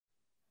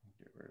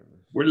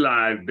We're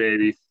live,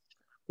 baby.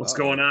 What's Oh,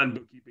 going on,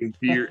 bookkeeping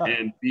beer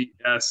and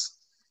BS?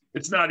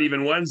 It's not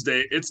even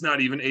Wednesday. It's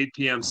not even 8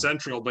 p.m.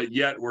 Central, but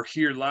yet we're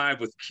here live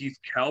with Keith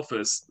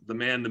Kalfas, the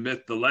man, the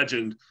myth, the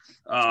legend.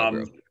 what's up,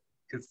 bro?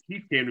 Because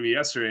Keith came to me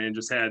yesterday and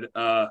just had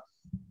an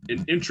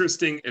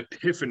interesting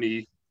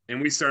epiphany,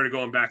 and we started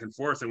going back and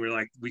forth, and we are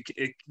like,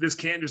 this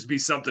can't just be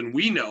something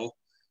we know.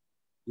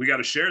 We got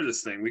to share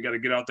this thing. We got to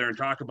get out there and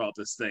talk about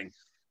this thing.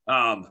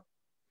 Um,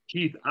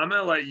 Keith, I'm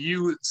going to let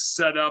you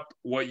set up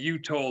what you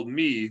told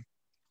me,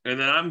 and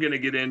then I'm going to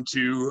get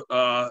into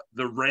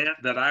the rant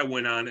that I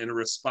went on in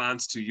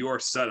response to your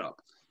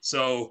setup.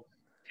 So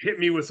hit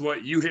me with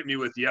what you hit me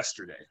with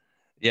yesterday.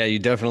 Yeah, you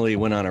definitely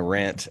went on a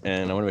rant,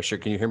 and I want to make sure.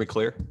 Can you hear me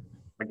clear?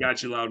 I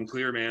got you loud and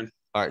clear, man.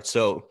 All right,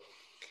 so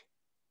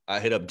I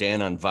hit up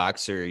Dan on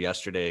Voxer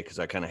yesterday because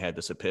I kind of had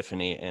this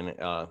epiphany, and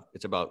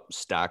it's about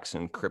stocks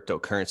and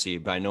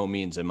cryptocurrency. By no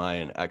means am I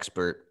an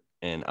expert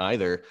in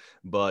either,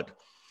 but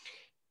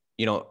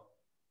you know,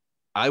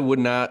 I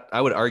would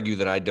argue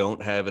that I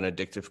don't have an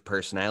addictive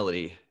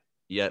personality,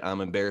 yet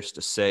I'm embarrassed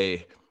to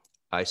say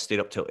I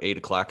stayed up till 8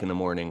 o'clock in the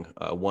morning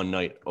one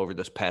night over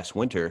this past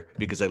winter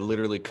because I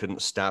literally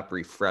couldn't stop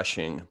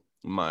refreshing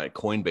my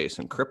Coinbase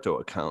and crypto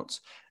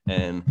accounts.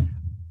 And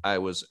I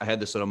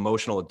had this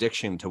emotional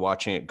addiction to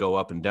watching it go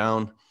up and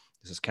down.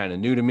 This is kind of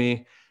new to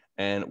me.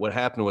 And what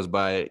happened was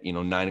by,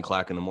 9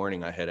 o'clock in the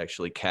morning, I had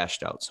actually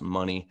cashed out some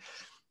money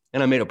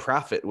and I made a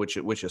profit, which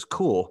is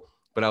cool.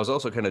 But I was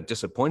also kind of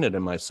disappointed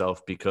in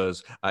myself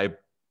because I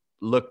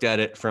looked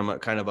at it from a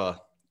kind of a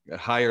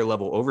higher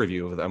level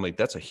overview of it. I'm like,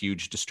 that's a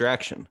huge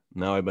distraction.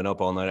 Now I've been up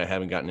all night. I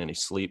haven't gotten any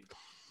sleep.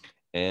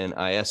 And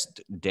I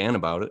asked Dan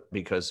about it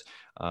because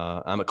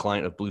I'm a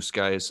client of Blue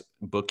Sky's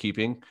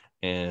bookkeeping,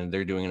 and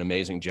they're doing an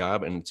amazing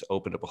job. And it's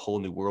opened up a whole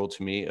new world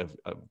to me of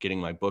getting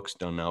my books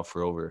done now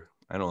for over,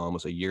 I don't know,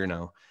 almost a year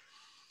now.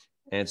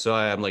 And so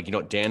I'm like,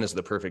 Dan is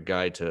the perfect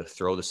guy to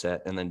throw this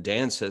at. And then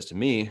Dan says to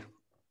me,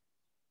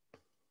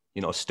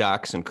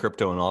 stocks and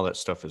crypto and all that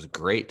stuff is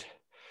great.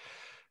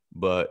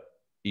 But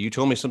you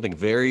told me something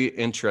very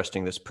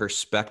interesting, this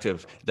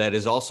perspective that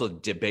is also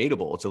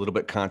debatable. It's a little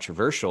bit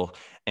controversial.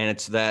 And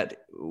it's that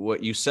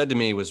what you said to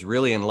me was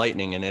really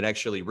enlightening, and it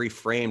actually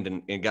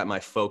reframed and got my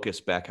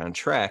focus back on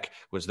track,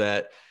 was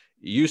that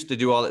you used to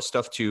do all that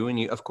stuff too.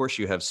 And of course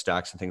you have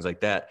stocks and things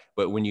like that.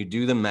 But when you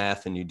do the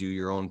math and you do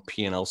your own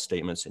P&L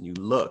statements and you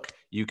look,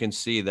 you can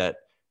see that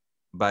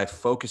by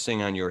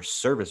focusing on your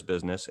service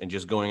business and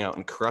just going out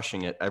and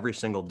crushing it every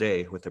single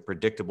day with a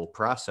predictable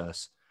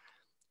process,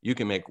 you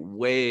can make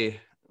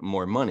way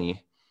more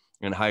money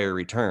and higher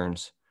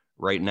returns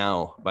right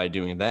now by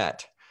doing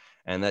that.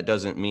 And that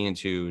doesn't mean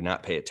to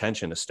not pay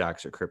attention to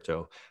stocks or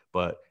crypto,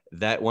 but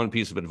that one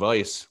piece of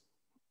advice,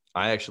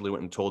 I actually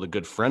went and told a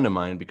good friend of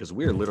mine because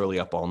we were literally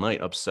up all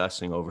night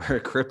obsessing over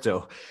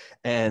crypto.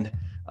 And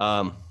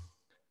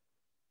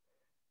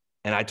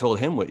I told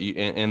him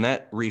and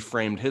that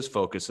reframed his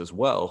focus as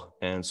well.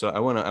 And so I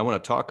want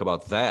to talk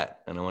about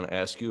that. And I want to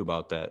ask you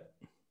about that.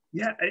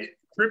 Yeah.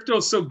 Crypto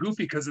is so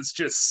goofy because it's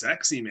just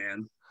sexy,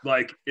 man.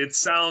 Like, it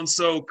sounds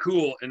so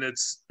cool, and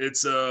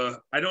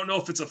I don't know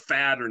if it's a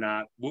fad or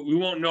not. We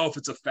won't know if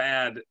it's a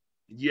fad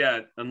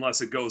yet unless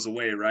it goes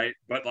away, right?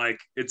 But like,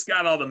 it's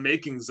got all the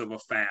makings of a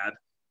fad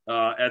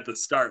at the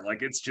start.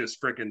 Like, it's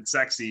just freaking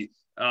sexy.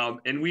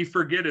 And we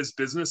forget as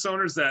business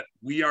owners that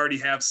we already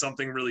have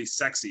something really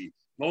sexy.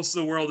 Most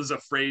of the world is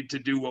afraid to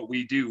do what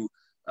we do.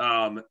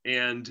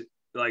 And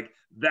like,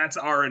 that's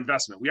our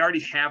investment. We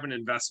already have an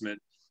investment.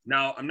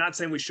 Now, I'm not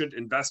saying we shouldn't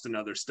invest in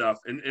other stuff.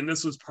 And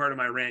this was part of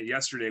my rant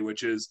yesterday,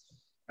 which is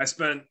I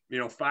spent,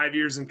 5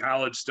 years in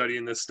college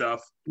studying this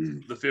stuff.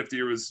 The fifth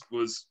year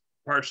was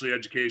partially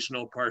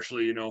educational,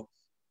 partially,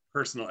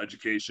 personal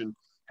education,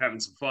 having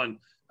some fun.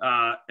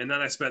 And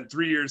then I spent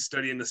 3 years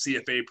studying the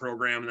CFA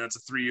program, and that's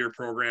a 3-year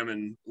program.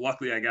 And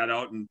luckily I got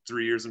out in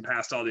 3 years and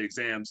passed all the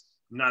exams.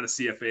 I'm not a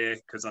CFA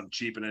because I'm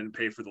cheap and I didn't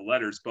pay for the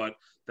letters, but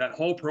that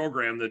whole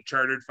program, the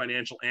Chartered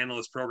Financial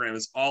Analyst program,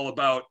 is all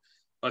about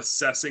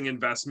assessing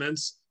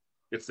investments,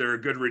 if they're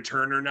a good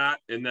return or not,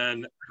 and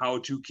then how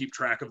to keep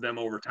track of them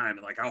over time,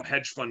 and like how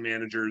hedge fund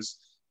managers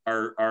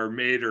are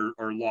made or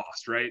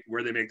lost, right?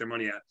 Where they make their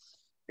money at.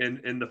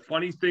 And the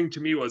funny thing to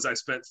me was I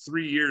spent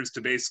 3 years to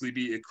basically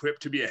be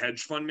equipped to be a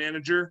hedge fund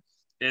manager.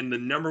 And the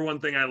number one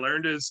thing I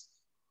learned is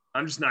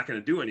I'm just not going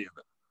to do any of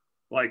it.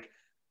 Like,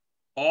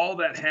 all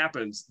that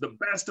happens, the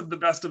best of the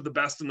best of the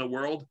best in the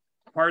world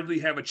hardly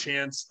have a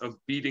chance of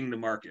beating the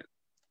market.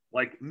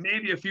 Like,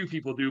 maybe a few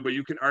people do, but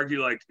you can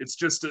argue like it's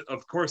just,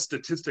 of course,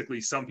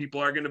 statistically, some people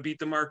are going to beat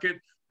the market,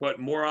 but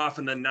more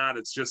often than not,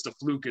 it's just a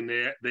fluke, and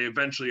they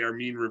eventually are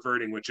mean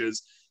reverting, which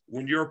is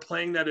when you're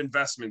playing that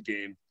investment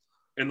game,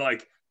 and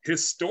like,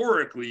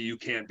 historically you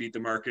can't beat the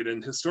market,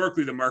 and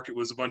historically the market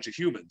was a bunch of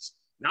humans.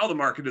 Now the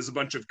market is a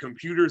bunch of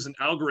computers and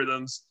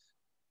algorithms,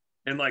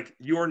 and like,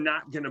 you're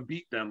not going to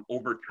beat them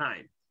over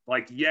time.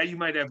 Like, yeah, you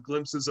might have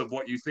glimpses of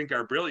what you think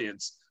are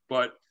brilliance,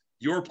 but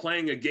you're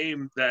playing a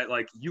game that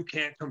like you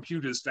can't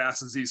compute as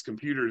fast as these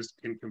computers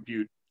can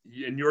compute,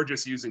 and you're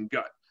just using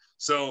gut.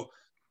 So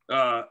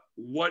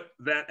what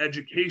that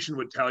education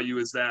would tell you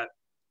is that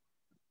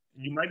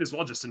you might as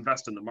well just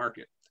invest in the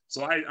market.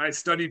 So I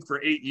studied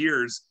for 8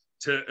 years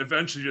to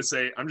eventually just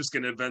say, I'm just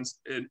going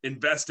to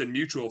invest in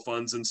mutual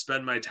funds and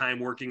spend my time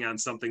working on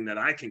something that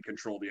I can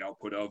control the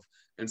output of.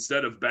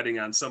 Instead of betting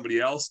on somebody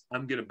else,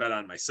 I'm going to bet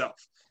on myself.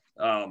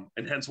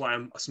 And hence why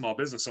I'm a small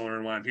business owner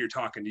and why I'm here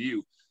talking to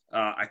you.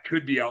 I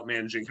could be out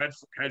managing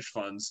hedge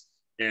funds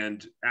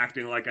and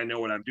acting like I know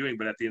what I'm doing,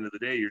 but at the end of the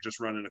day, you're just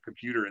running a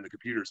computer and the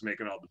computer's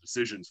making all the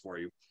decisions for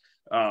you.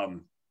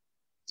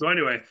 So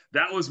anyway,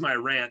 that was my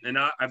rant. And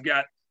I've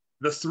got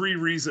the 3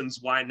 reasons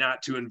why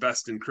not to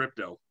invest in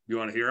crypto. You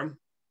want to hear them?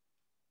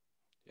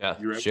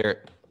 Yeah,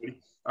 share it.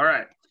 All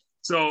right.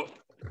 So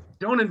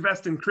don't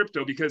invest in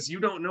crypto because you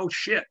don't know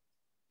shit.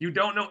 You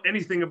don't know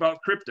anything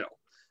about crypto.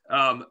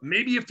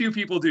 Maybe a few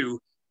people do,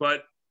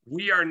 but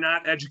we are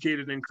not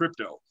educated in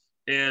crypto.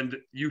 And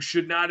you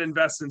should not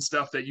invest in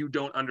stuff that you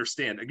don't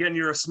understand. Again,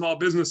 you're a small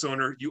business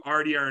owner. You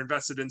already are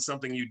invested in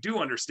something you do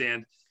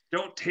understand.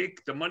 Don't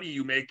take the money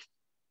you make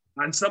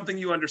on something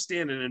you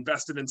understand and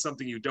invest it in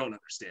something you don't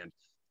understand.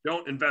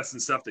 Don't invest in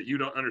stuff that you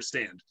don't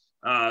understand.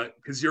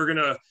 Because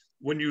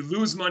when you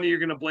lose money, you're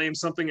going to blame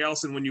something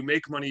else. And when you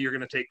make money, you're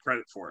going to take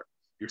credit for it.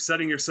 You're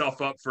setting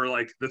yourself up for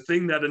like the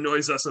thing that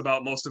annoys us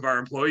about most of our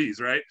employees,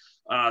 right?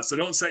 So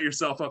don't set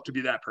yourself up to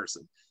be that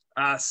person.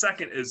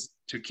 Second is,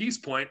 to Keith's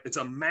point, it's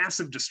a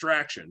massive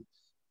distraction.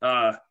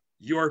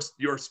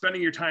 You're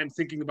spending your time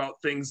thinking about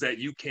things that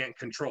you can't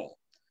control.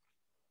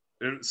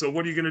 And so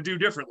what are you going to do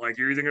different? Like,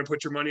 you're either going to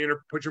put your money in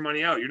or put your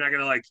money out. You're not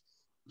going to like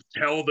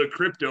tell the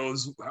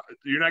cryptos,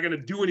 you're not going to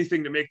do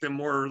anything to make them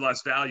more or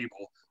less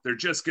valuable. They're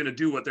just going to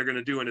do what they're going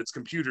to do. And it's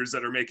computers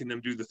that are making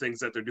them do the things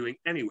that they're doing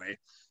anyway.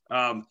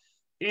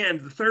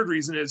 And the third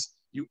reason is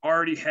you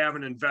already have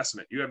an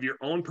investment. You have your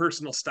own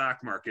personal stock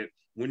market.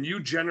 When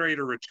you generate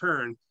a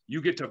return,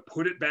 you get to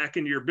put it back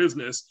into your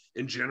business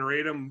and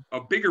generate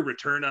a bigger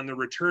return on the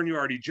return you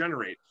already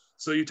generate.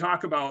 So you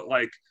talk about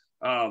like,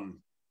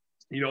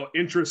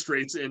 interest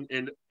rates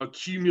and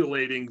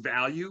accumulating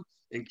value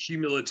and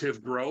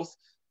cumulative growth.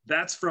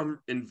 That's from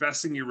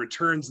investing your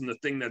returns in the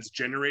thing that's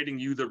generating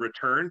you the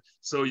return.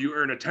 So you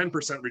earn a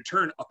 10%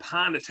 return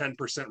upon a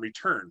 10%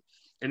 return,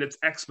 and it's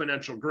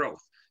exponential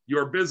growth.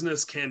 Your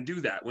business can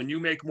do that. When you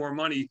make more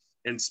money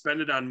and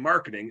spend it on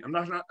marketing, I'm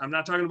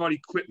not talking about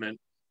equipment.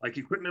 Like,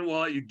 equipment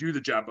will let you do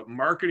the job, but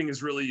marketing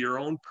is really your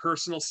own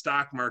personal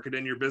stock market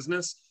in your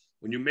business.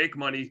 When you make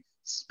money,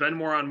 spend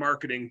more on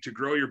marketing to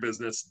grow your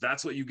business.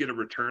 That's what you get a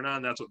return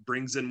on. That's what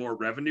brings in more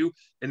revenue.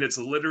 And it's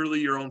literally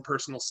your own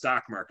personal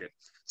stock market.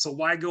 So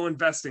why go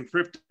invest in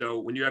crypto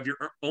when you have your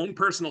own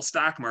personal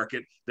stock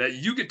market that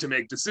you get to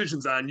make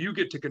decisions on, you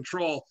get to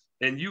control,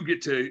 and you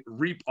get to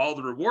reap all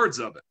the rewards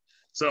of it?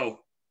 So,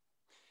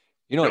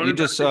 you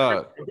just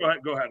go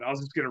ahead. I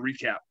was just going to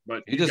recap,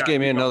 but you just gave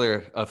me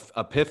another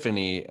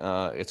epiphany.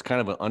 It's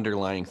kind of an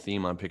underlying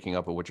theme I'm picking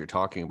up of what you're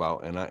talking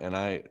about. And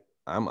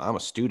I'm a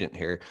student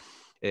here.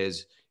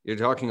 Is you're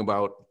talking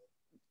about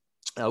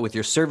with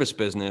your service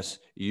business,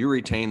 you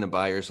retain the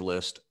buyer's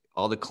list,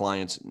 all the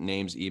clients'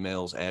 names,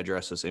 emails,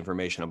 addresses,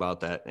 information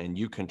about that, and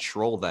you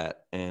control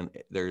that. And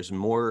there's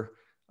more,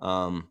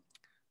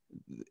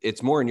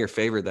 it's more in your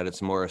favor that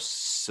it's more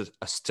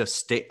a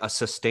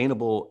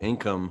sustainable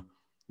income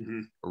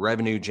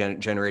revenue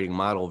generating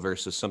model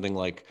versus something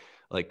like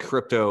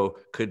crypto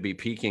could be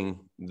peaking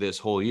this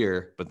whole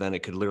year, but then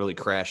it could literally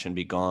crash and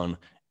be gone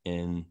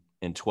in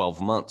 12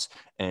 months.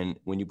 And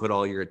when you put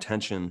all your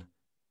attention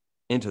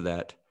into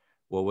that,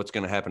 well, what's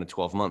going to happen in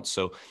 12 months?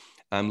 So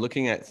I'm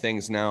looking at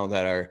things now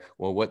that are,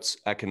 well, what's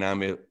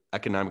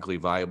economically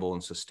viable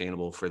and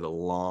sustainable for the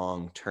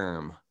long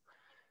term.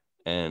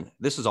 And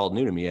this is all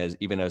new to me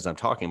even as I'm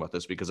talking about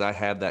this, because I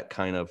have that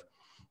kind of,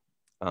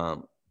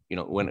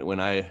 when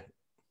I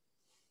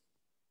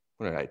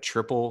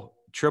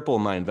triple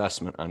my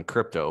investment on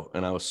crypto.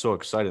 And I was so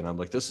excited. I'm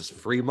like, this is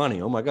free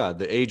money. Oh my God.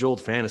 The age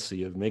old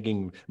fantasy of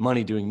making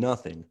money doing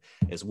nothing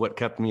is what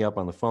kept me up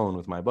on the phone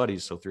with my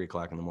buddies. So 3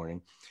 o'clock in the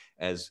morning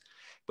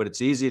but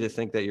it's easy to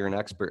think that you're an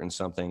expert in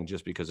something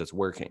just because it's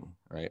working.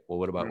 Right. Well,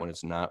 what about when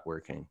it's not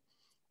working?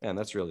 And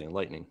that's really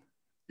enlightening.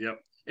 Yep.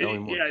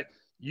 Yeah.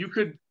 You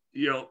could,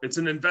 it's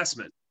an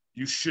investment.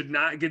 You should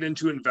not get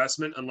into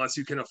investment unless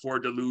you can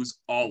afford to lose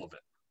all of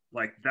it.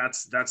 Like,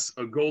 that's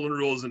a golden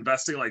rule is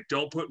investing. Like,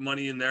 don't put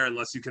money in there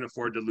unless you can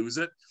afford to lose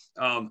it.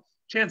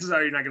 Chances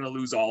are you're not going to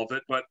lose all of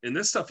it, but in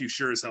this stuff, you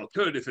sure as hell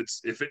could if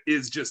it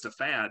is just a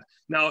fad.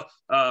 Now,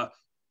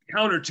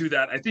 counter to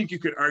that, I think you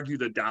could argue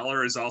the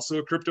dollar is also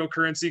a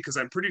cryptocurrency, because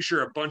I'm pretty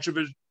sure a bunch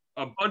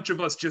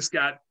of us just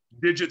got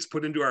digits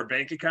put into our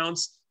bank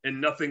accounts and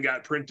nothing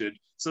got printed.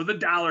 So the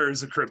dollar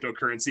is a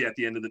cryptocurrency at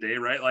the end of the day,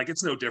 right? Like,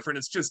 it's no different.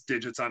 It's just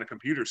digits on a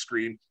computer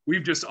screen.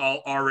 We've just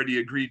all already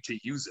agreed to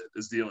use it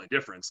is the only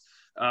difference.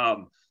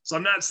 So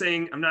I'm not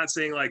saying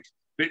like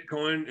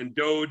Bitcoin and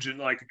Doge and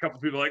like a couple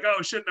of people are like,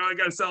 oh shit, now I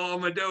got to sell all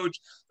my Doge.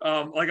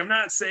 Like, I'm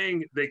not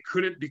saying they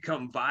couldn't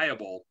become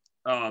viable.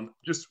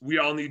 Just we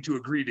all need to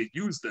agree to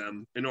use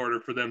them in order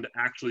for them to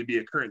actually be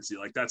a currency.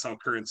 Like, that's how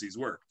currencies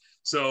work.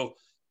 So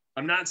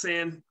I'm not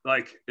saying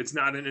like it's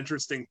not an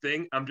interesting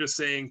thing. I'm just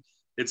saying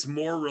it's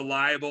more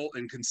reliable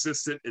and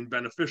consistent and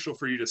beneficial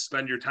for you to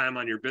spend your time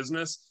on your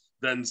business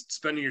than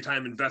spending your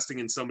time investing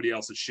in somebody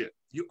else's shit.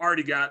 You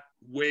already got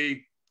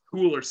way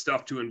cooler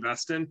stuff to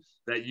invest in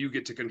that you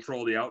get to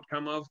control the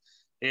outcome of.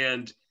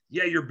 And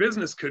yeah, your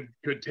business could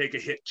take a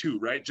hit too,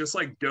 right? Just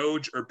like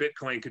Doge or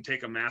Bitcoin could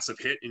take a massive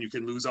hit and you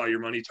can lose all your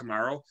money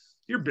tomorrow.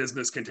 Your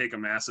business can take a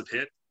massive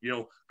hit. You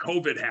know,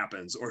 COVID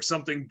happens or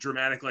something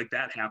dramatic like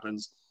that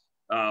happens.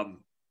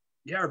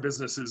 Yeah, our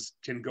businesses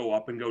can go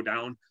up and go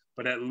down,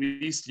 but at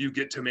least you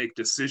get to make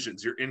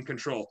decisions. You're in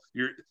control.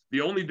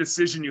 The only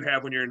decision you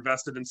have when you're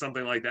invested in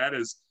something like that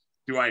is,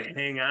 do I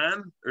hang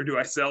on or do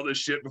I sell this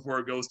shit before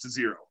it goes to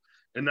zero?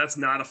 And that's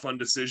not a fun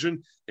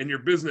decision. In your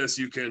business,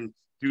 you can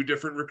do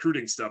different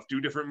recruiting stuff, do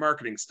different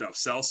marketing stuff,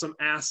 sell some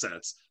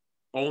assets,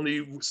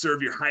 only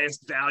serve your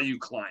highest value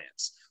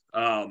clients.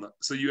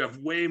 So you have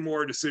way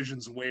more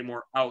decisions, way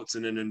more outs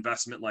in an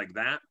investment like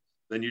that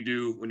than you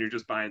do when you're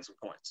just buying some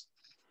coins.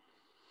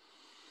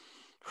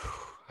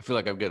 I feel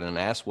like I'm getting an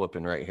ass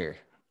whooping right here.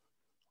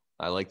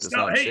 I like this.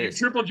 So, hey, you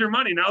tripled your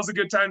money. Now's a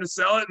good time to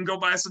sell it and go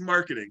buy some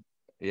marketing.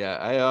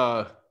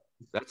 Yeah,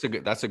 that's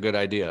a good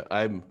idea.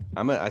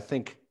 I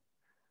think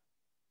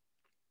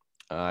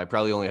I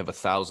probably only have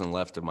 1,000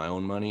 left of my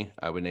own money.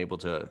 I've been able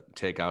to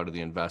take out of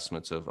the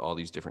investments of all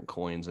these different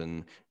coins,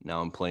 and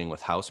now I'm playing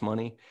with house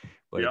money.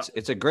 But Yeah.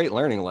 it's a great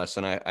learning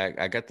lesson.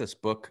 I got this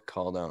book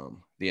called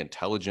The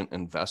Intelligent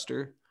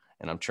Investor,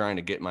 and I'm trying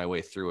to get my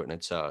way through it,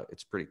 and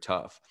it's pretty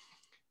tough.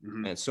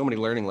 Mm-hmm. And so many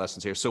learning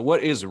lessons here. So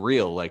what is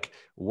real? Like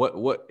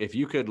what if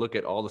you could look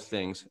at all the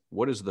things,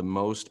 what is the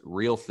most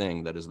real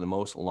thing that is the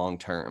most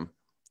long-term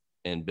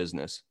in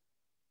business?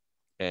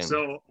 And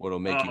what'll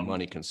make you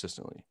money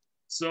consistently?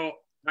 So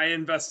I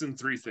invest in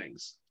three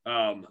things.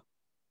 In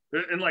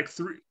like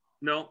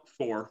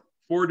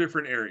four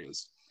different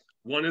areas.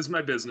 One is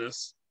my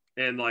business.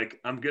 And like,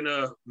 I'm going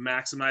to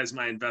maximize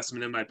my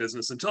investment in my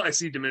business until I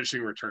see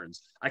diminishing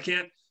returns.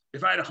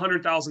 If I had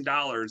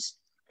 $100,000,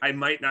 I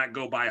might not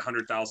go buy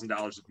 $100,000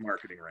 of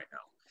marketing right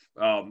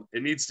now.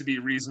 It needs to be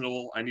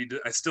reasonable.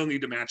 I still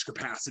need to match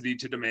capacity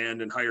to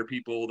demand and hire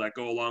people that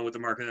go along with the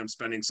marketing I'm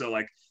spending. So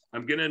like,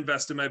 I'm going to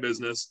invest in my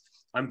business.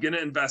 I'm going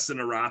to invest in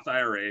a Roth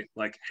IRA,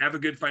 like have a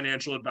good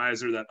financial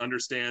advisor that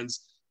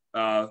understands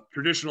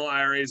traditional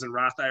IRAs and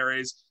Roth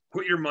IRAs.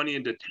 Put your money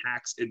into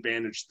tax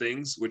advantage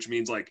things, which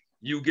means like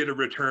you get a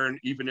return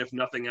even if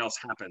nothing else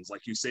happens.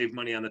 Like you save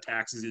money on the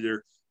taxes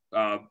either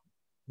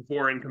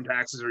before income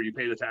taxes or you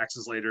pay the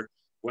taxes later,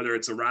 whether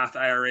it's a Roth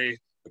IRA,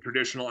 a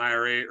traditional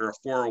IRA, or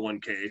a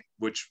 401k,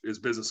 which is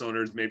business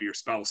owners, maybe your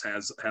spouse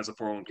has a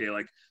 401k.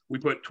 Like we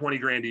put 20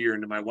 grand a year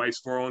into my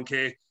wife's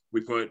 401k.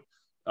 We put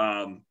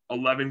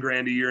 11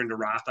 grand a year into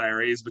Roth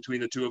IRAs between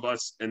the two of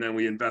us. And then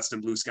we invest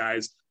in blue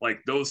skies. Like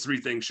those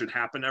three things should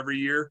happen every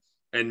year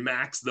and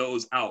max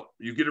those out.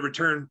 You get a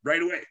return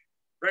right away,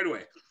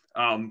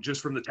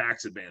 just from the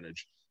tax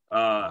advantage.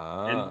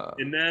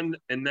 And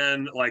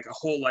then like a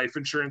whole life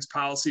insurance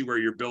policy where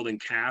you're building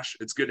cash.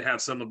 It's good to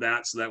have some of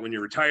that so that when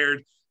you're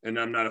retired, and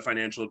I'm not a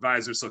financial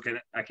advisor, so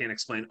I can't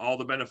explain all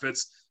the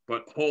benefits,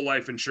 but whole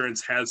life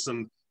insurance has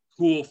some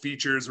cool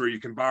features where you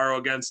can borrow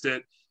against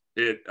it.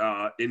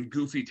 In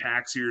goofy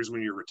tax years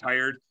when you're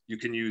retired, you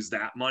can use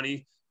that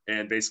money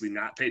and basically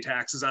not pay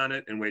taxes on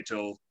it and wait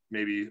till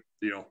maybe,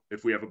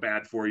 if we have a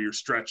bad 4-year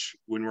stretch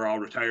when we're all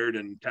retired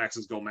and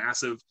taxes go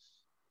massive,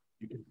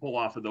 you can pull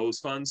off of those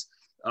funds.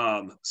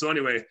 So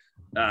anyway,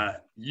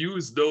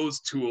 use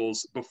those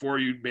tools before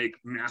you make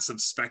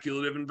massive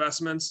speculative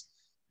investments.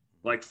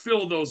 Like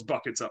fill those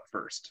buckets up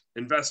first.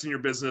 Invest in your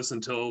business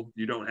until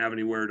you don't have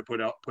anywhere to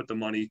put the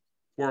money.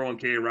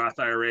 401k, Roth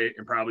IRA,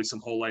 and probably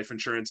some whole life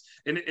insurance.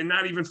 And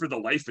not even for the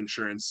life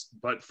insurance,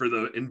 but for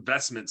the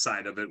investment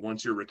side of it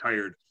once you're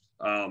retired.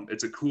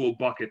 It's a cool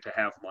bucket to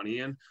have money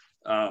in.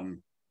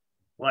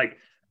 Like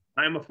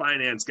I'm a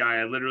finance guy.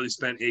 I literally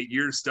spent 8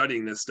 years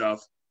studying this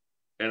stuff.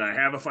 And I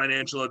have a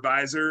financial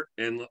advisor.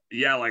 And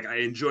yeah, like I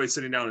enjoy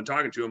sitting down and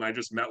talking to him. I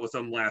just met with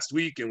him last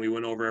week and we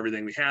went over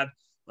everything we had.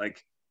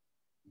 Like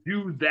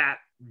do that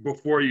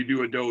before you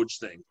do a Doge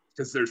thing.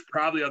 Because there's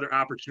probably other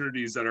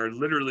opportunities that are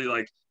literally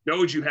like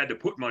Doge you had to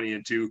put money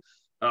into.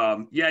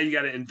 Yeah, you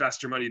got to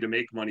invest your money to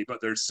make money, but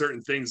there's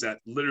certain things that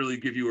literally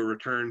give you a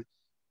return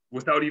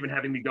without even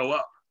having to go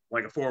up,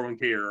 like a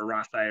 401k or a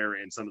Roth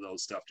IRA and some of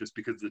those stuff, just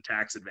because of the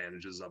tax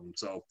advantages of them.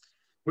 So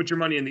put your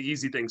money in the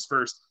easy things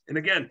first. And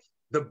again,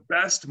 the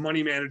best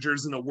money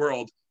managers in the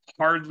world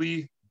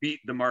hardly beat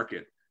the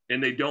market,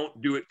 and they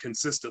don't do it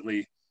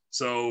consistently.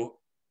 So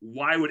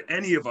why would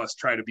any of us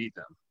try to beat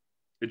them?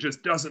 It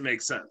just doesn't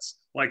make sense.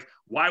 Like,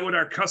 why would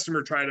our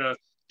customer try to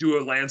do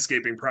a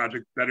landscaping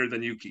project better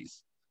than you, Keith?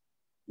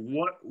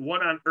 What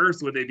on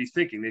earth would they be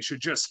thinking? They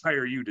should just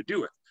hire you to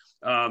do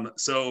it.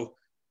 So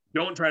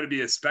don't try to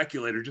be a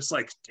speculator. Just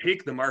like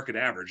take the market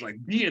average,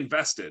 like be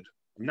invested.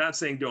 I'm not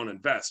saying don't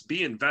invest,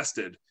 be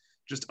invested.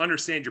 Just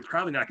understand you're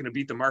probably not going to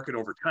beat the market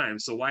over time.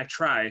 So why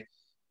try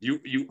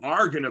You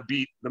are going to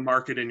beat the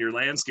market in your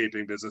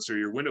landscaping business or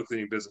your window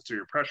cleaning business or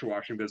your pressure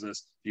washing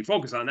business. If you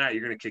focus on that,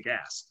 you're going to kick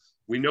ass.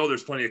 We know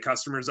there's plenty of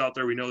customers out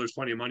there. We know there's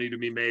plenty of money to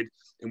be made,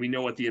 and we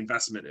know what the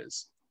investment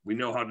is. We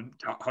know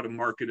how to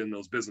market in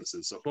those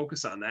businesses. So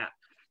focus on that.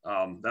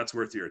 That's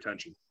worth your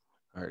attention.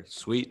 All right,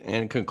 sweet.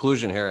 And in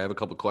conclusion here, I have a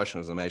couple of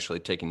questions. I'm actually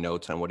taking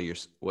notes on what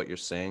you're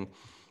saying.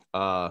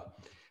 I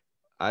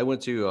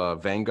went to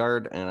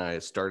Vanguard and I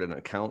started an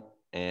account,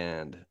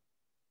 and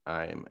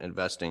I'm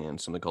investing in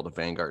something called the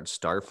Vanguard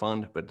Star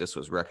Fund, but this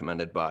was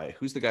recommended by,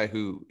 who's the guy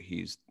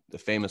he's the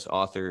famous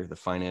author, the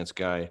finance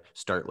guy,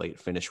 Start Late,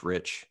 Finish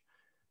Rich.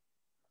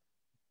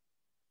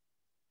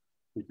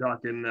 You're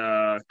talking,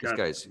 this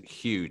guy's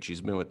huge.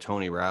 He's been with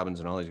Tony Robbins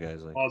and all these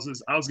guys. Like,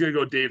 I was going to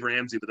go Dave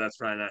Ramsey, but that's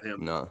probably not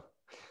him. No.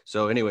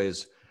 So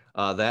anyways,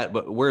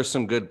 but where's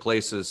some good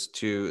places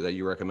that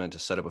you recommend to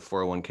set up a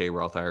 401k,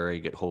 Roth IRA,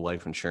 get whole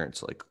life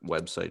insurance, like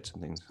websites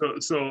and things?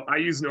 So I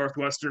use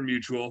Northwestern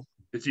Mutual.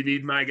 If you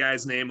need my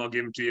guy's name, I'll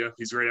give him to you.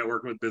 He's great at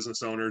working with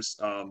business owners.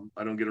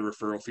 I don't get a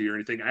referral fee or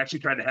anything. I actually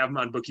tried to have him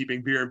on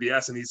Bookkeeping Beer and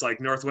BS, and he's like,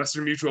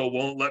 Northwestern Mutual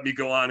won't let me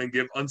go on and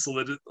give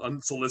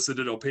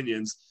unsolicited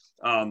opinions.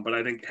 But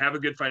I think have a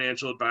good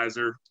financial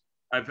advisor.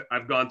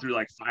 I've gone through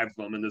like 5 of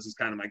them, and this is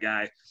kind of my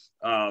guy.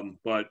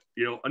 But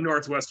a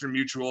Northwestern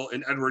Mutual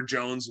and Edward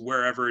Jones,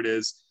 wherever it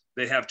is,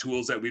 they have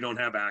tools that we don't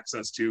have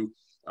access to.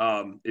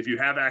 If you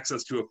have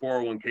access to a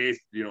 401k,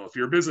 if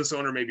you're a business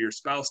owner, maybe your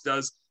spouse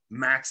does,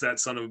 max that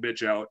son of a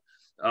bitch out.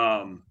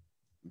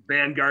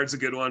 Vanguard's a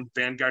good one.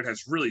 Vanguard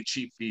has really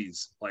cheap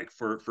fees, like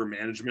for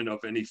management of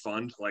any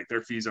fund. Like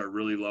their fees are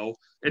really low.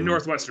 And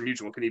Northwestern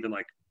Mutual can even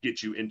like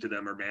get you into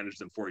them or manage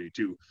them for you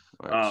too.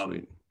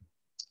 Sweet.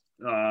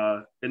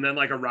 And then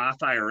like a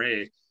Roth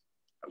IRA,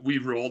 we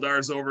rolled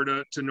ours over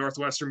to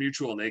Northwestern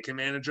Mutual and they can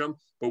manage them.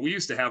 But we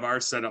used to have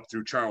ours set up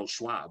through Charles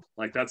Schwab.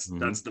 Like that's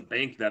the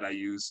bank that I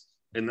use.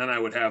 And then I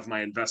would have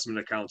my investment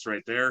accounts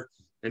right there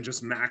and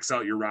just max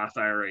out your Roth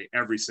IRA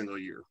every single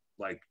year.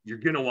 Like you're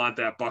going to want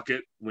that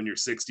bucket when you're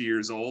 60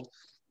 years old,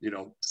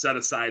 set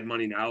aside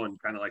money now and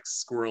kind of like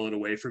squirrel it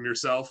away from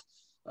yourself.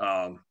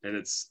 And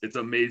it's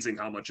amazing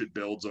how much it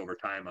builds over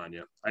time on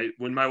you.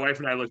 When my wife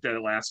and I looked at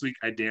it last week,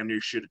 I damn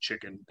near shit a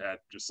chicken at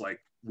just like,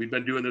 we've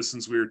been doing this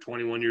since we were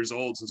 21 years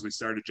old, since we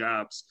started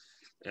jobs.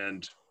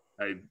 And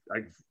I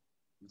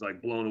was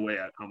like blown away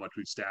at how much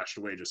we've stashed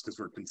away just because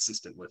we're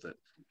consistent with it.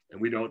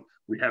 And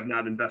we have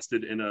not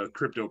invested in a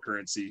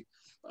cryptocurrency.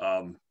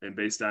 And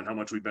based on how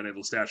much we've been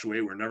able to stash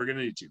away, we're never going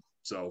to need to.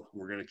 So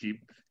we're going to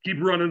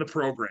keep running the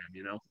program,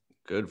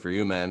 Good for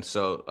you, man.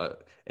 So,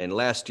 and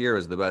last year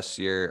was the best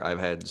year I've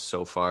had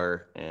so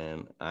far.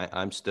 And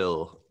I'm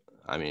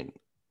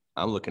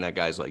looking at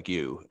guys like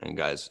you and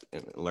guys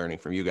and learning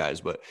from you guys,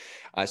 but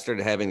I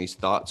started having these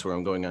thoughts where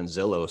I'm going on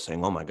Zillow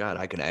saying, oh my God,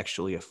 I could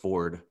actually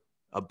afford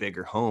a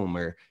bigger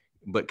home,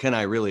 but can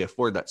I really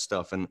afford that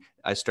stuff? And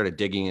I started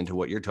digging into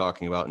what you're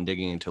talking about and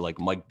digging into like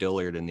Mike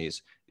Dillard and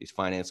these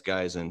finance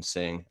guys and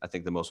saying, I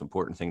think the most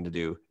important thing to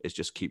do is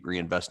just keep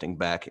reinvesting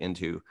back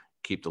into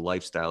keep the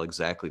lifestyle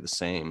exactly the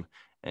same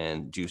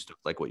and do stuff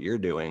like what you're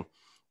doing.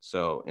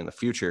 So in the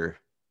future,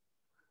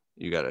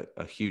 you got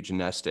a huge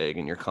nest egg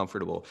and you're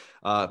comfortable.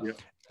 And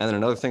then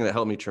another thing that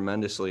helped me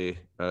tremendously,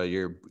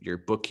 your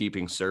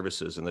bookkeeping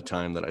services and the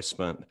time that I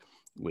spent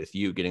with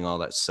you getting all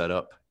that set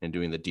up and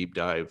doing the deep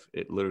dive,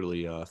 it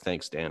literally,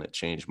 thanks Dan, it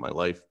changed my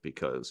life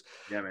because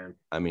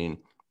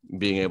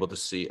being able to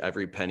see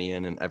every penny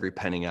in and every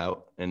penny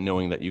out and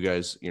knowing that you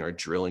guys, are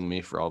drilling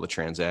me for all the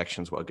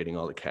transactions while getting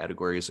all the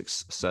categories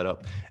set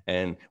up.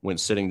 And when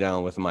sitting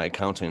down with my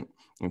accountant,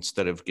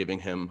 instead of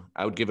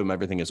I would give him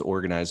everything as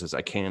organized as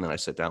I can. And I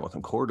sit down with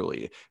him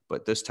quarterly,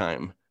 but this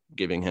time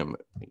giving him,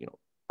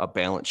 a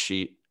balance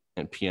sheet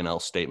and P&L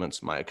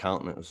statements, my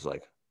accountant was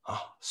like,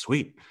 oh,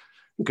 sweet.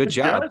 Good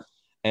job.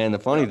 And the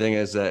funny thing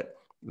is that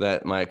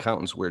my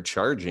accountants were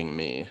charging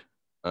me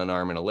an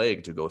arm and a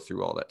leg to go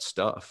through all that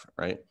stuff.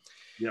 Right.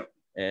 Yep.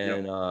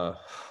 And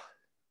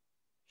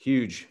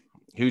huge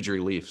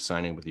relief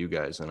signing with you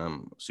guys. And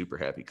I'm a super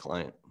happy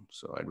client.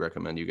 So I'd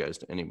recommend you guys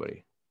to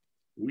anybody.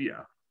 Oh,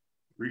 yeah.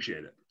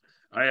 Appreciate it.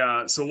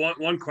 So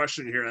one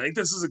question here. I think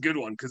this is a good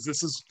one because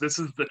this is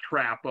the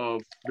trap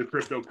of the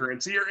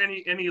cryptocurrency or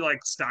any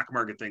like stock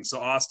market thing. So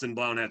Austin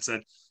Blount had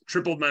said,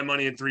 tripled my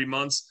money in 3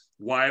 months.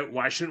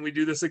 Why shouldn't we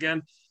do this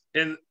again?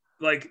 And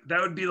like that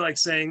would be like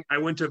saying I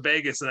went to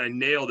Vegas and I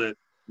nailed it.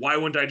 Why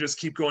wouldn't I just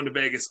keep going to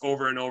Vegas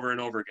over and over and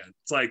over again?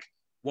 It's like,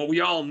 well,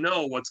 we all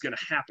know what's going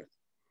to happen.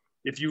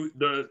 If you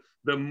the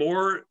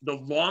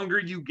longer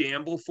you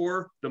gamble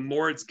for, the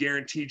more it's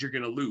guaranteed you're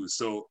going to lose.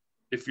 So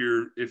if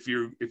you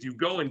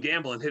go and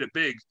gamble and hit it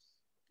big,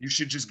 you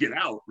should just get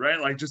out, right?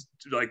 Like just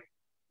like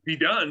be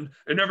done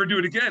and never do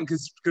it again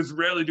because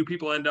rarely do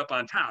people end up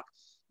on top.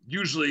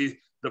 Usually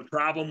the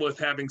problem with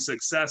having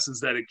success is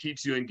that it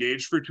keeps you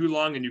engaged for too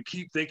long and you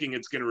keep thinking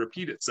it's going to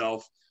repeat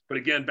itself. But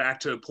again, back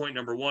to point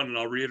number 1, and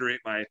I'll reiterate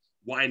my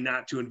why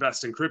not to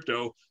invest in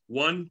crypto.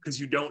 1, because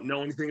you don't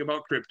know anything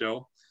about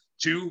crypto.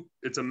 Two,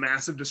 it's a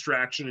massive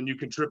distraction and you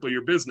can triple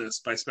your business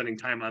by spending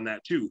time on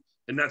that too.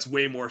 And that's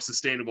way more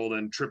sustainable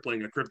than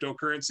tripling a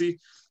cryptocurrency.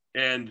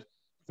 And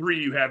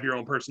three, you have your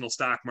own personal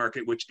stock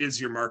market, which is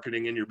your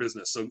marketing in your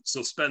business.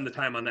 So spend the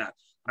time on that.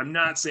 I'm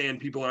not saying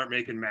people aren't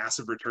making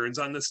massive returns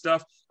on this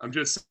stuff. I'm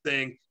just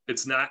saying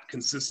it's not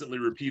consistently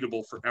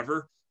repeatable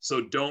forever.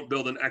 So don't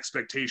build an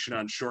expectation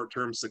on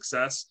short-term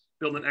success.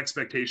 Build an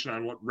expectation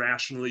on what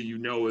rationally you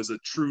know is a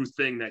true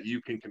thing that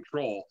you can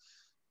control.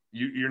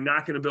 You're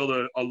not going to build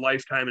a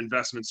lifetime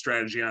investment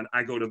strategy on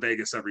I go to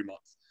Vegas every month.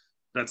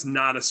 That's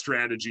not a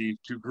strategy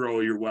to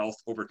grow your wealth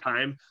over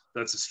time.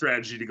 That's a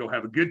strategy to go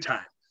have a good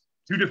time.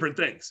 Two different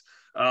things.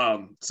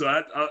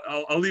 So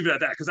I'll leave it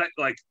at that, because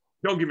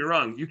don't get me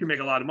wrong, you can make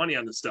a lot of money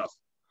on this stuff.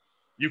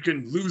 You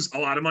can lose a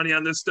lot of money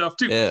on this stuff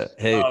too. Yeah.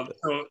 Hey.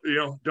 So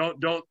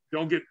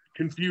don't get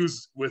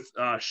confused with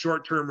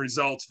short-term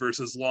results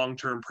versus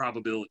long-term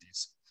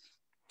probabilities.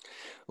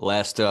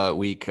 Last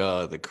week,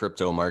 the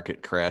crypto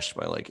market crashed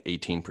by like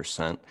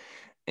 18%.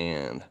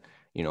 And,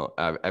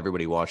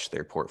 everybody watched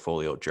their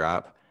portfolio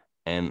drop.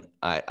 And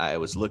I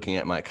was looking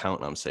at my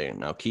account and I'm saying,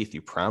 now, Keith,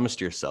 you promised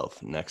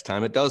yourself next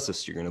time it does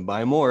this, you're going to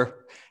buy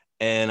more.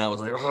 And I was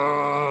like,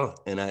 oh,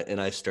 and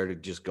I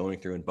started just going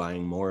through and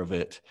buying more of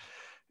it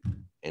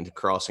and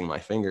crossing my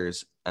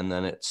fingers. And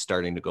then it's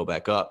starting to go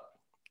back up.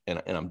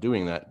 And I'm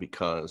doing that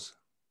because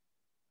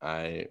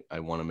I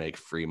want to make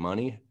free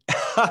money.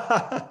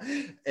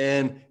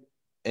 and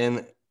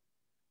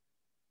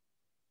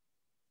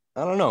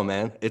I don't know,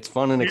 man. It's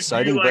fun and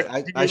exciting, but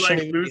I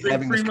shouldn't even be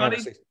having this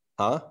conversation.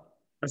 Huh?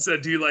 I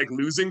said, do you like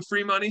losing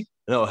free money?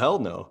 No, hell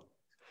no.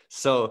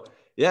 So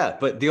yeah,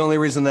 but the only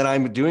reason that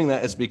I'm doing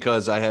that is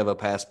because I have a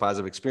past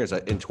positive experience.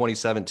 In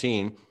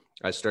 2017,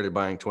 I started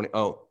buying 20.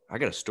 Oh, I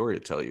got a story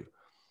to tell you.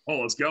 Oh,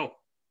 let's go.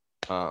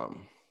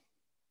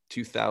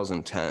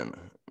 2010,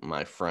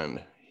 my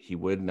friend, he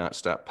would not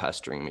stop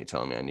pestering me,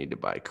 telling me I need to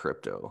buy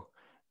crypto.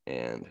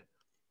 And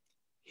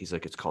he's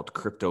like, it's called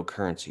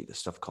cryptocurrency, this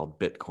stuff called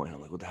Bitcoin.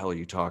 I'm like, what the hell are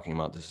you talking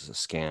about? This is a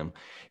scam.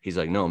 He's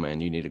like, no,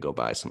 man, you need to go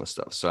buy some of the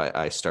stuff. So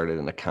I started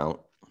an account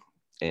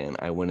and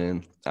I went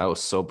in. I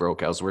was so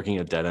broke. I was working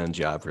a dead end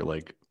job for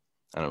like,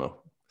 I don't know,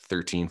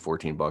 13,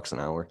 14 bucks an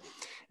hour.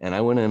 And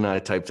I went in and I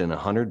typed in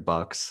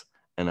 $100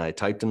 and I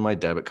typed in my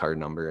debit card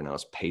number and I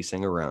was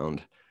pacing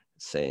around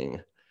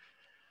saying,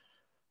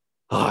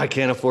 oh, I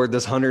can't afford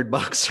this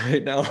 $100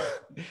 right now.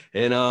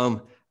 And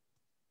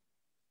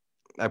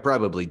I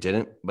probably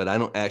didn't, but I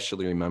don't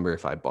actually remember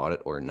if I bought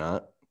it or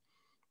not.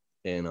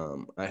 And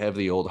I have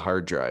the old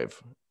hard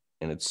drive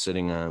and it's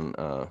sitting on,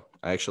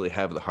 I actually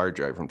have the hard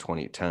drive from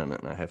 2010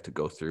 and I have to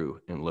go through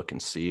and look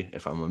and see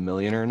if I'm a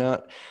millionaire or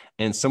not.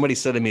 And somebody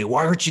said to me,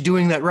 why aren't you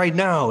doing that right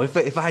now?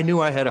 If I knew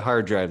I had a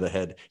hard drive that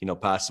had,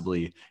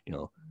 possibly,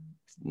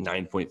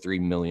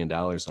 $9.3 million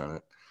on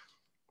it.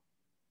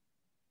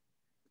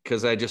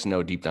 Because I just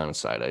know deep down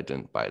inside, I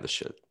didn't buy the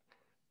shit.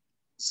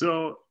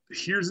 So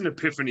here's an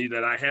epiphany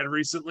that I had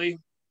recently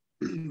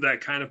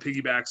that kind of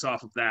piggybacks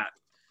off of that.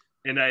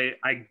 And I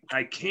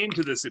came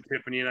to this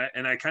epiphany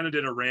and I kind of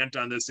did a rant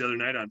on this the other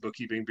night on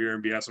Bookkeeping, Beer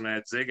and BS when I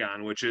had Zig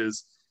on, which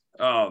is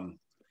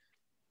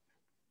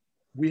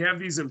we have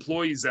these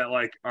employees that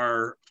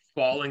are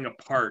falling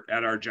apart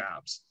at our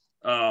jobs.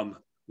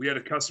 We had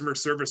a customer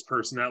service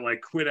person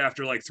that quit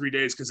after 3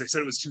 days because they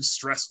said it was too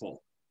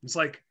stressful. It's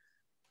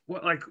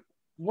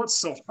what's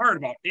so hard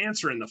about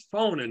answering the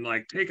phone and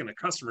taking a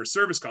customer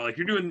service call?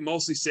 You're doing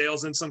mostly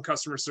sales and some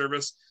customer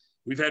service.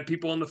 We've had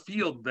people in the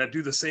field that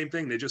do the same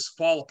thing. They just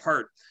fall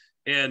apart,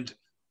 and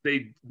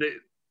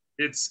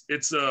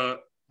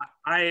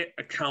I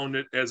account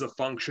it as a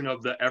function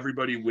of the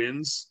everybody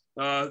wins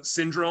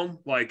syndrome.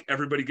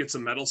 Everybody gets a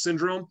medal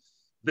syndrome.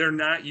 They're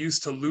not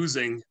used to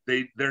losing.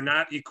 They're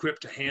not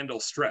equipped to handle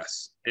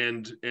stress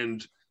and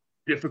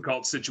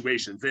difficult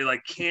situations. They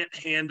can't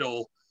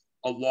handle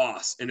a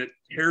loss, and it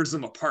tears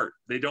them apart.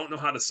 They don't know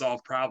how to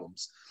solve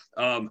problems.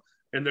 And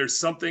there's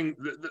something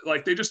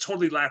they just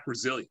totally lack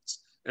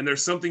resilience. And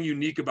there's something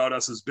unique about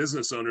us as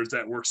business owners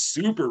that we're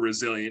super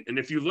resilient. And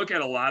if you look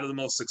at a lot of the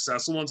most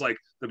successful ones, like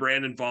the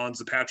Brandon Vaughns,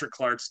 the Patrick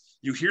Clarks,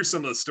 you hear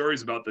some of the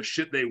stories about the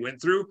shit they went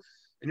through.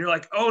 And you're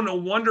like, oh, no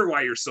wonder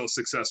why you're so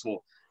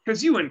successful.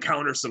 Because you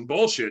encounter some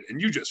bullshit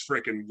and you just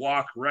freaking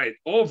walk right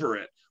over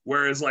it.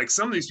 Whereas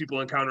some of these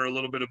people encounter a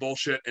little bit of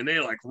bullshit and they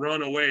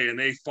run away and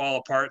they fall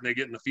apart and they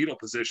get in the fetal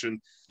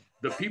position.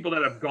 The people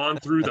that have gone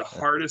through the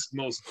hardest,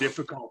 most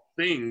difficult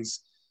things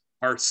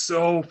are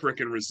so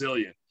freaking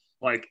resilient.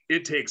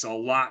 It takes a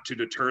lot to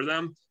deter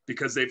them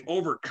because they've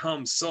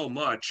overcome so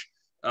much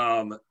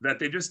that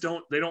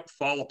they don't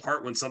fall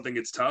apart when something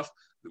gets tough.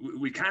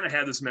 We kind of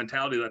have this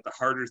mentality that the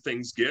harder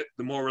things get,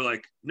 the more we're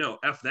no,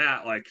 F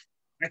that, I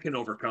can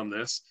overcome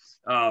this.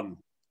 And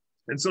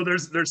so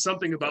there's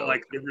something about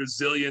the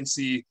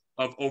resiliency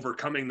of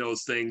overcoming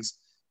those things.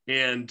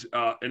 And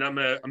I'm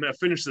gonna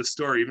finish this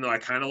story, even though I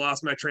kind of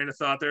lost my train of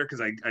thought there because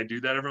I do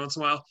that every once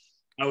in a while.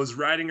 I was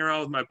riding around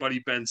with my buddy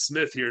Ben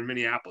Smith here in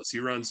Minneapolis. He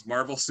runs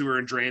Marvel Sewer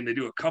and Drain. They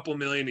do a couple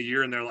million a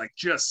year, and they're like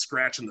just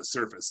scratching the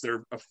surface.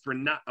 They're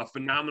a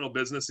phenomenal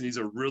business, and he's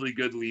a really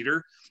good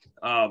leader.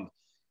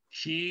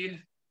 He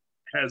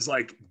has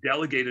like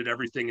delegated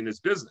everything in his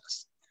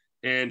business,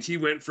 and he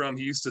went from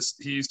he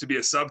used to be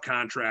a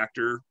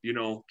subcontractor, you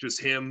know, just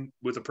him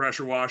with a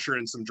pressure washer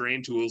and some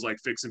drain tools, like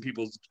fixing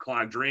people's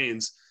clogged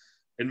drains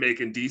and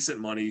making decent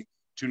money,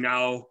 to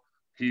now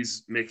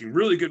he's making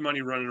really good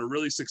money running a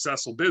really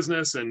successful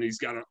business, and he's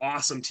got an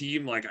awesome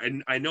team. Like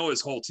I know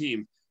his whole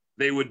team,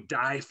 they would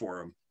die for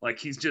him. Like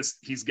he's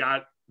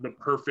got the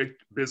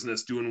perfect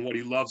business doing what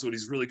he loves, what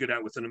he's really good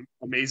at, with an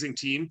amazing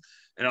team.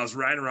 And I was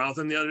riding around with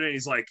him the other day, and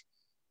he's like,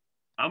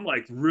 I'm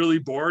like really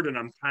bored and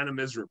I'm kind of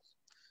miserable.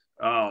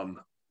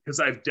 Because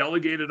I've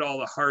delegated all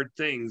the hard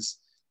things.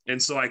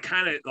 And so I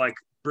kind of like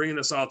bringing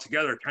this all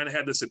together, kind of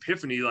had this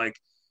epiphany, like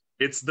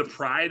it's the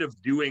pride of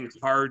doing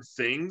hard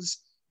things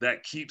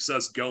that keeps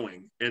us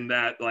going, and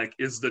that like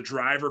is the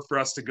driver for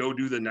us to go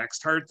do the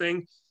next hard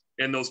thing.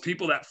 And those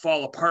people that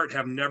fall apart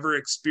have never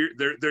experienced,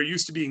 they're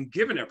used to being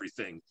given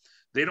everything.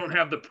 They don't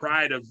have the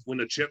pride of when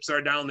the chips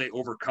are down, they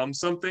overcome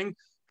something,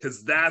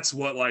 because that's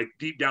what, like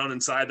deep down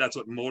inside, that's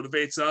what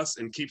motivates us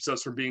and keeps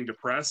us from being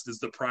depressed, is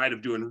the pride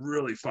of doing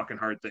really fucking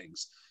hard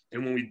things.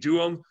 And when we do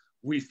them,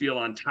 we feel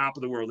on top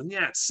of the world. And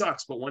yeah, it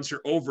sucks, but once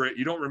you're over it,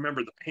 you don't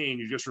remember the pain,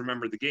 you just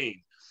remember the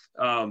gain.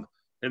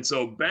 And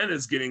so Ben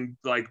is getting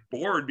like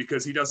bored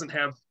because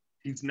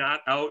he's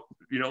not out,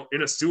 you know,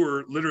 in a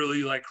sewer,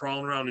 literally like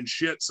crawling around in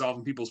shit,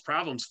 solving people's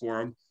problems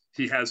for him.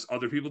 He has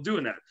other people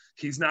doing that.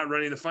 He's not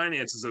running the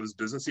finances of his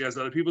business. He has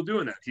other people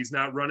doing that. He's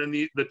not running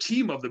the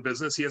team of the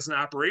business. He has an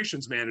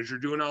operations manager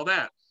doing all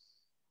that.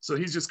 So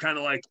he's just kind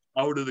of like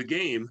out of the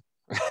game,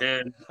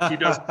 and he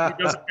doesn't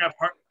have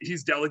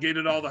he's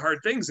delegated all the hard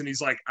things. And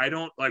he's like, I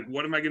don't like,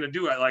 what am I going to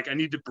do? I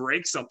need to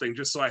break something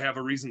just so I have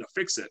a reason to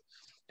fix it.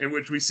 In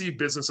which we see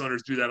business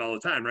owners do that all the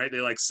time, right?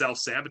 They like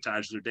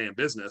self-sabotage their damn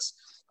business.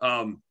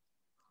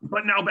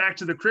 But now back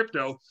to the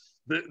crypto,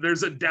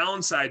 there's a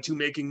downside to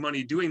making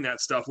money doing that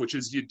stuff, which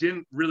is you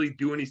didn't really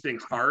do anything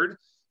hard.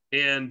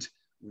 And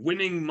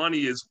winning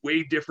money is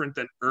way different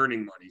than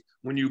earning money.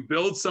 When you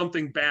build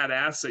something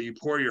badass that you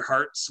pour your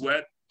heart,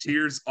 sweat,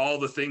 tears, all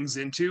the things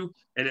into,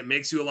 and it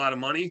makes you a lot of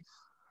money,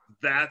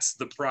 that's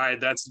the pride.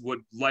 That's what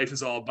life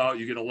is all about.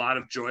 You get a lot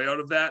of joy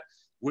out of that.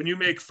 When you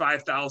make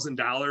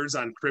 $5,000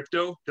 on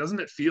crypto, doesn't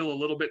it feel a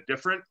little bit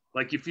different?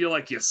 Like you feel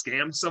like you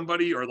scammed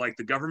somebody, or like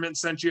the government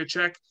sent you a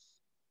check.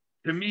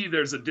 To me,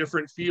 there's a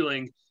different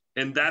feeling.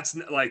 And that's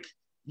like,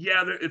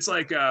 yeah, it's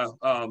like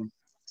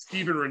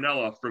Steven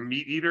Ranella from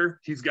Meat Eater.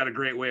 He's got a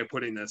great way of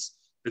putting this.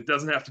 It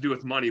doesn't have to do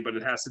with money, but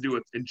it has to do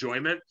with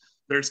enjoyment.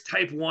 There's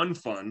type 1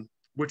 fun,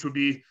 which would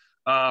be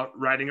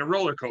riding a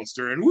roller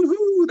coaster, and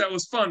woohoo, that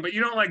was fun. But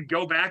you don't like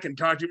go back and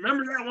talk to you.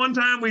 Remember that one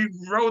time we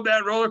rode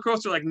that roller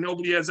coaster? Like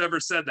nobody has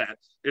ever said that.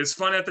 It's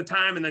fun at the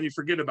time, and then you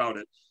forget about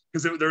it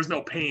because there's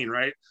no pain,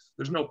 right?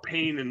 There's no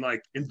pain in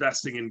like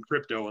investing in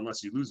crypto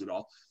unless you lose it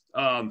all.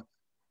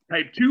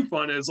 Type 2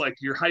 fun is like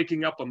you're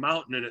hiking up a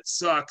mountain and it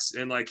sucks,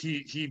 and like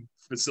he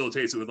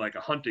facilitates it with like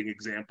a hunting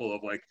example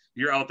of like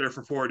you're out there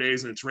for 4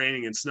 days and it's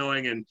raining and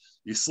snowing and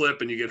you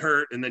slip and you get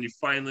hurt, and then you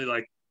finally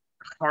like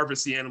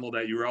harvest the animal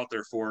that you were out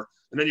there for,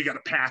 and then you got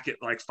to pack it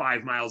like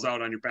 5 miles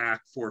out on your back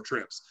 4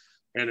 trips,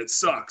 and it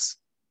sucks.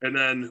 And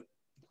then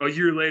a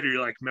year later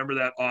you're like, remember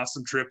that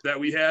awesome trip that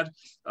we had?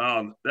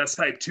 That's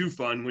type 2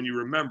 fun when you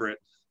remember it.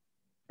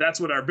 That's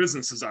what our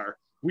businesses are.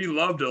 We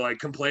love to like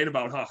complain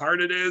about how hard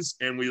it is,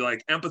 and we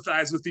like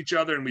empathize with each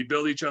other and we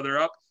build each other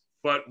up,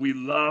 but we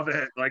love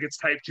it. Like it's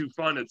type 2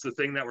 fun. It's the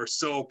thing that we're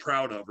so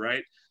proud of,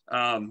 right?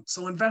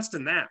 So invest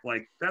in that.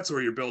 Like that's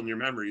where you're building your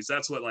memories.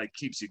 That's what like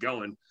keeps you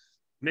going.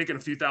 Making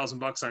a few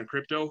 $1,000 on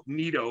crypto,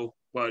 neato,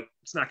 but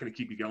it's not going to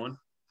keep you going.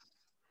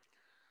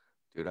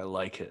 Dude, I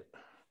like it.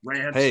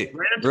 Rant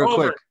real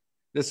over. Quick,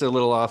 this is a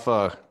little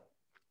off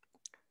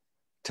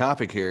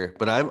topic here,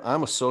 but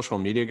I'm a social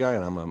media guy,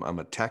 and I'm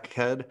a tech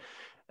head,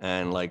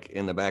 and like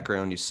in the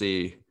background you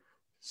see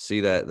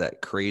that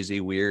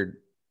crazy weird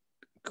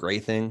gray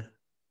thing.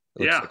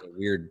 It looks like a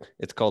weird.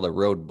 It's called a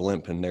road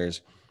blimp, and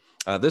there's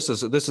this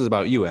is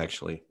about you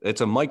actually.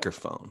 It's a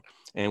microphone.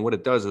 And what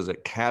it does is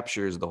it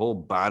captures the whole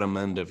bottom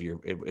end of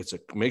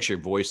makes your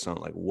voice sound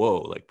like, whoa,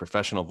 like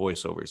professional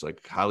voiceovers,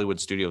 like Hollywood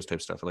studios type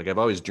stuff. Like I've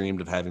always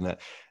dreamed of having that.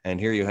 And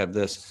here you have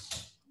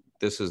this.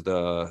 This is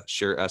the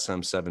Shure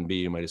SM7B.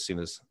 You might have seen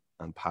this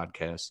on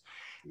podcasts.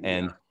 Yeah.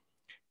 And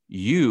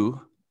you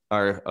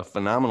are a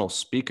phenomenal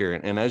speaker.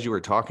 And as you were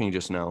talking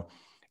just now,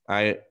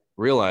 I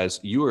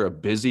realized you are a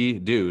busy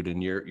dude,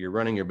 and you're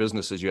running your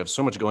businesses. You have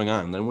so much going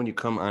on. And then when you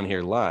come on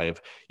here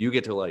live, you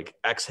get to like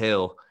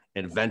exhale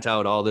and vent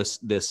out all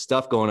this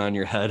stuff going on in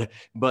your head,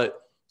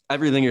 but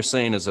everything you're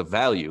saying is of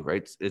value,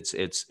 right? It's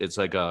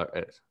like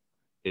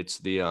it's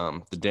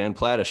the Dan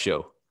Plata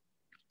show.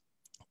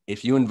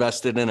 If you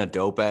invested in a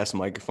dope ass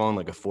microphone,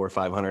 like a $400 or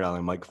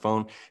 $500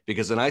 microphone,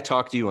 because when I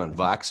talk to you on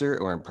Voxer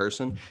or in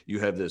person,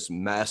 you have this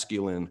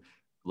masculine,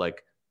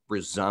 like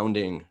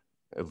resounding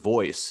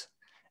voice,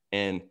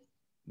 and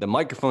The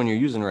microphone you're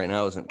using right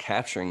now isn't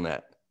capturing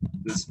that.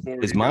 This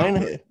 40 Is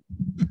mine?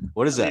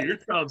 What is that? Yours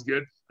sounds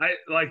good. I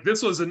like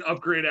this was an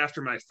upgrade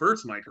after my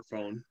first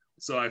microphone.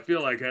 So I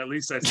feel like at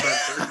least I spent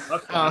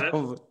 $30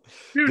 on it.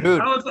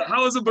 Dude,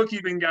 how is a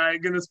bookkeeping guy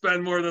gonna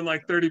spend more than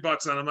like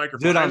 $30 on a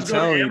microphone? Dude, I'm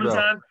telling you, bro.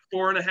 Amazon,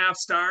 4.5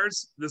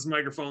 stars. This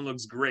microphone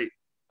looks great.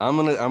 I'm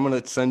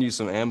gonna send you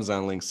some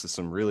Amazon links to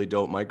some really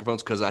dope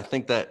microphones, because I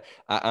think that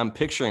I'm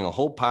picturing a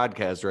whole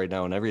podcast right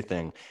now and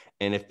everything.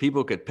 And if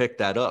people could pick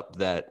that up,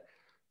 that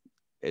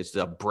it's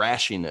the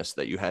brashiness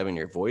that you have in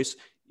your voice,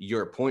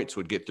 your points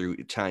would get through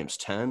times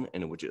 10,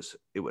 and it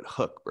would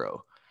hook,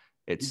 bro.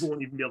 You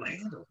won't even be able to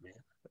handle it, man.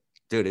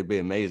 Dude, it'd be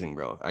amazing,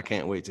 bro. I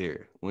can't wait to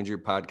hear. When's your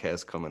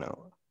podcast coming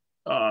out?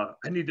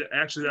 I need to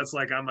actually, that's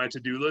like on my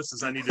to-do list,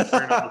 is I need to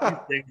turn all these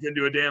things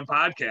into a damn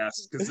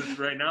podcast, because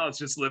right now it's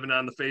just living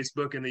on the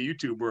Facebook and the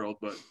YouTube world,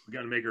 but we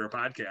got to make her a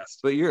podcast.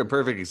 But you're a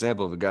perfect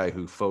example of a guy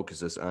who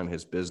focuses on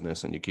his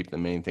business, and you keep the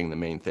main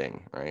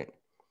thing, right?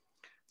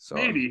 So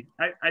maybe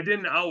I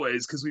didn't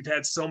always, because we've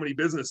had so many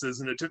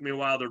businesses, and it took me a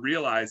while to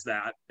realize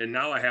that. And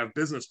now I have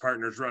business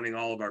partners running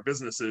all of our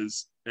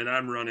businesses, and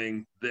I'm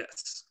running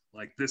this.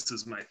 Like, this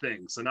is my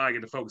thing. So now I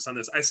get to focus on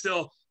this. I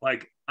still,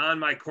 like, on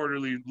my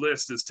quarterly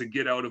list is to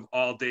get out of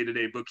all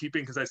day-to-day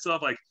bookkeeping, because I still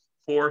have like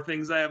 4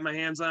 things I have my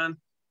hands on.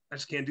 I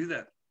just can't do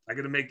that. I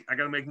gotta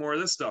make more of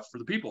this stuff for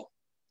the people.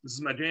 This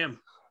is my jam.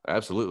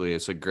 Absolutely.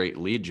 It's a great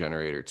lead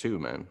generator too,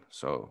 man.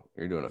 So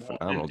you're doing a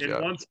phenomenal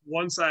job. And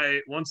once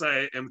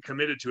I am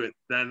committed to it,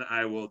 then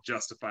I will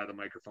justify the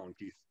microphone,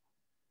 Keith.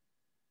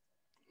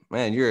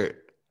 Man, you're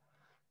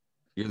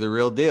the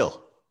real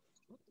deal.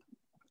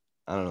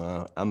 I don't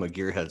know. I'm a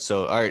gearhead.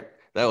 So, all right.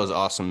 That was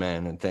awesome,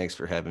 man. And thanks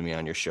for having me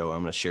on your show.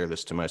 I'm going to share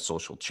this to my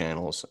social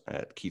channels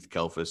at Keith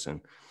Kelfus,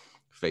 and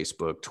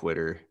Facebook,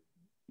 Twitter,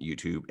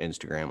 YouTube,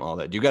 Instagram, all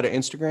that. Do you got an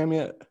Instagram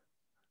yet?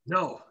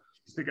 No.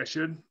 You think I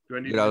should? Do I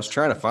need? Dude, I was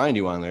trying to find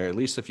you on there. At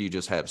least if you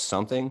just have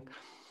something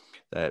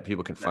that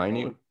people can find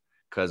you,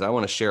 because I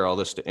want to share all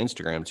this to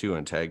Instagram too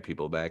and tag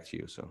people back to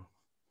you. So,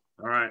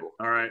 all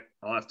right.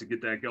 I'll have to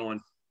get that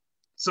going.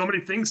 So many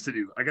things to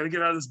do. I got to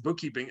get out of this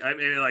bookkeeping. I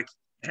mean, like,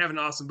 have an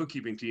awesome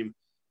bookkeeping team.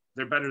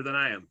 They're better than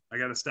I am. I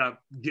got to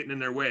stop getting in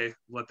their way.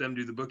 Let them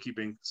do the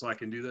bookkeeping so I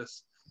can do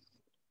this.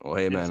 Well,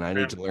 hey, man, I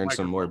need to learn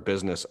some more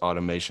business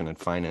automation and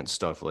finance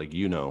stuff, like,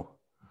 Maybe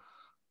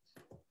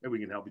we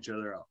can help each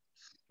other out.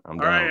 I'm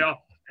all down. right, y'all.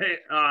 Hey,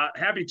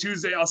 happy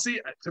Tuesday. I'll see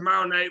you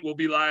tomorrow night. We'll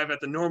be live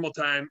at the normal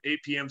time,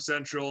 8 p.m.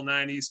 Central,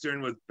 9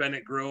 Eastern, with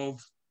Bennett Grove,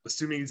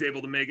 assuming he's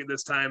able to make it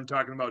this time,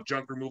 talking about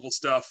junk removal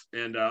stuff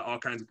and all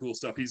kinds of cool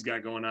stuff he's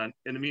got going on.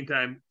 In the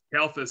meantime,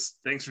 Kelfus,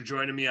 thanks for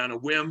joining me on a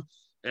whim,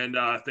 and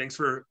thanks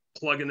for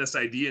plugging this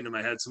idea into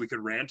my head so we could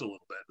rant a little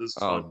bit. This is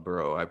fun.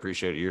 Bro, I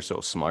appreciate it. You're so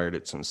smart.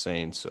 It's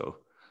insane. So,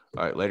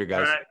 all right, later,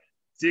 guys. All right.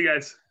 See you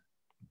guys.